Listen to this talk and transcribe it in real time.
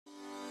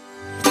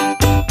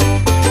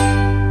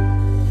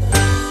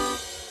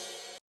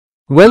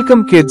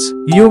Welcome kids,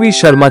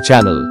 YuviSharma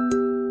channel.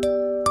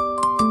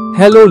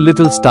 Hello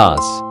little stars.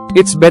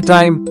 It's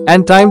bedtime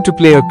and time to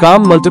play a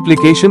calm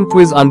multiplication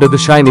quiz under the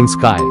shining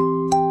sky.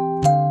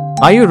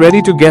 Are you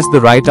ready to guess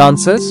the right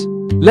answers?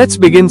 Let's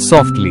begin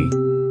softly.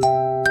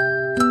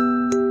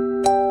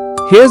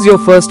 Here's your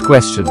first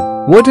question.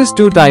 What is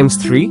 2 times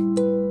 3?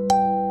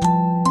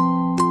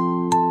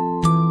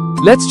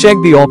 Let's check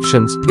the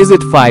options. Is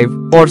it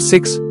 5 or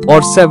 6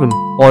 or 7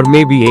 or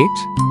maybe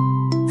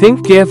 8?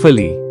 Think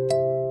carefully.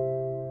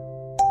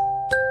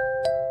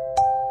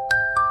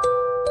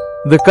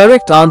 The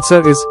correct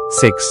answer is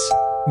 6.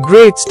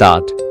 Great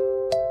start.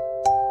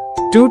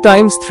 2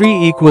 times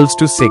 3 equals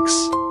to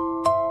 6.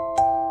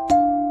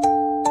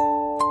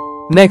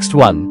 Next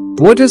one.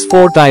 What is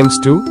 4 times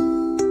 2?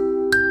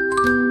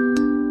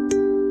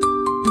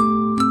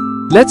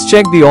 Let's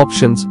check the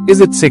options. Is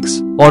it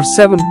 6 or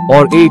 7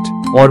 or 8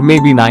 or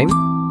maybe 9?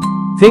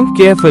 Think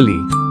carefully.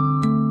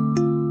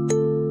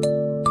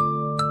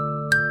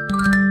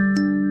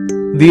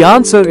 The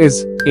answer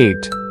is 8.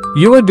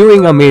 You are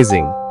doing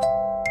amazing.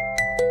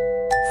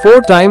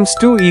 4 times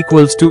 2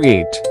 equals to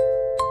 8.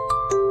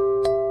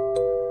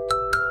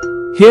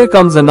 Here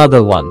comes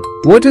another one.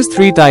 What is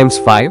 3 times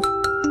 5?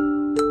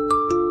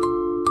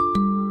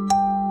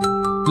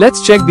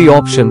 Let's check the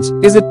options.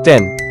 Is it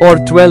 10 or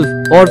 12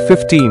 or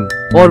 15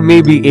 or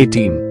maybe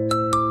 18?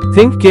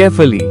 Think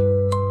carefully.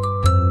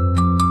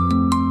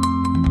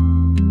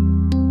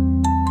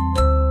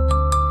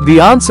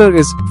 The answer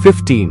is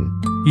 15.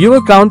 You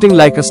are counting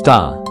like a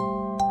star.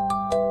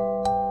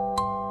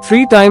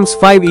 3 times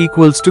 5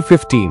 equals to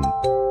 15.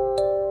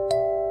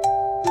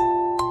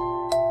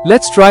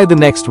 Let's try the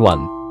next one.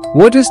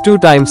 What is 2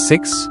 times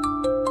 6?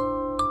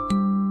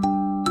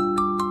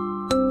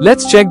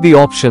 Let's check the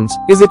options.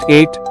 Is it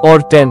 8 or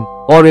 10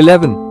 or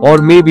 11 or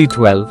maybe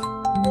 12?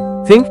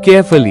 Think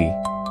carefully.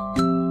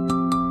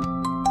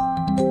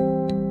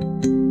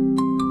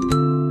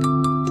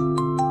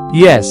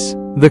 Yes,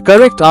 the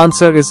correct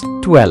answer is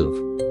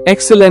 12.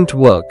 Excellent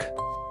work.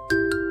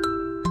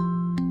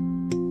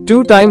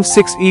 2 times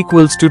 6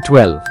 equals to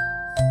 12.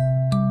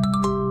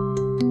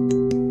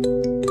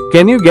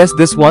 Can you guess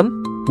this one?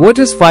 What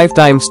is 5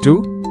 times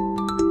 2?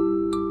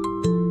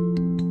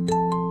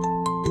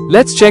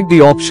 Let's check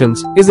the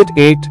options. Is it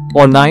 8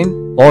 or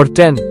 9 or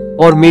 10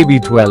 or maybe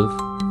 12?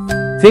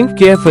 Think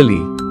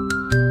carefully.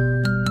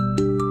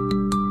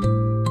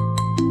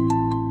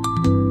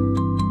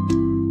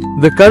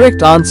 The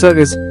correct answer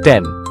is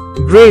 10.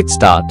 Great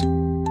start.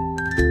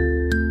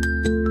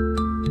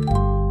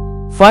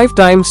 5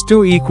 times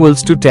 2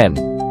 equals to 10.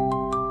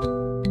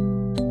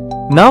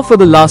 Now for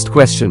the last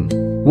question.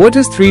 What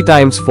is 3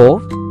 times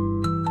 4?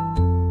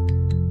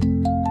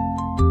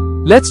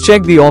 Let's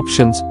check the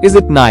options. Is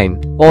it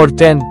 9 or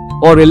 10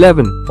 or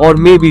 11 or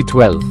maybe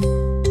 12?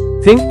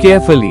 Think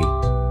carefully.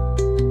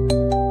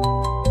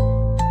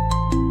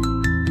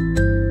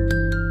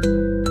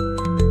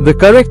 The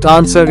correct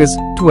answer is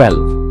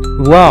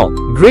 12. Wow,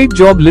 great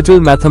job little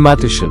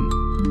mathematician.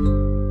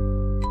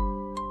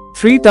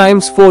 3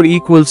 times 4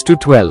 equals to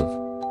 12.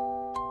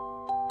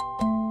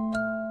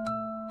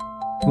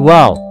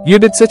 Wow, you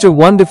did such a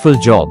wonderful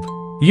job.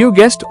 You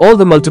guessed all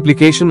the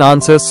multiplication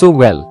answers so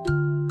well.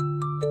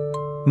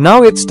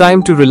 Now it's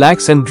time to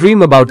relax and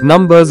dream about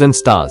numbers and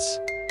stars.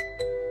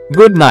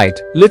 Good night,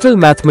 little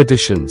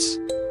mathematicians.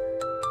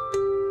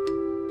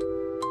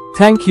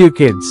 Thank you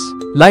kids.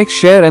 Like,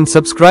 share and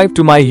subscribe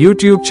to my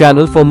YouTube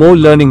channel for more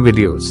learning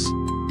videos.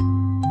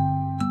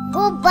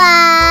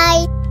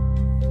 Goodbye.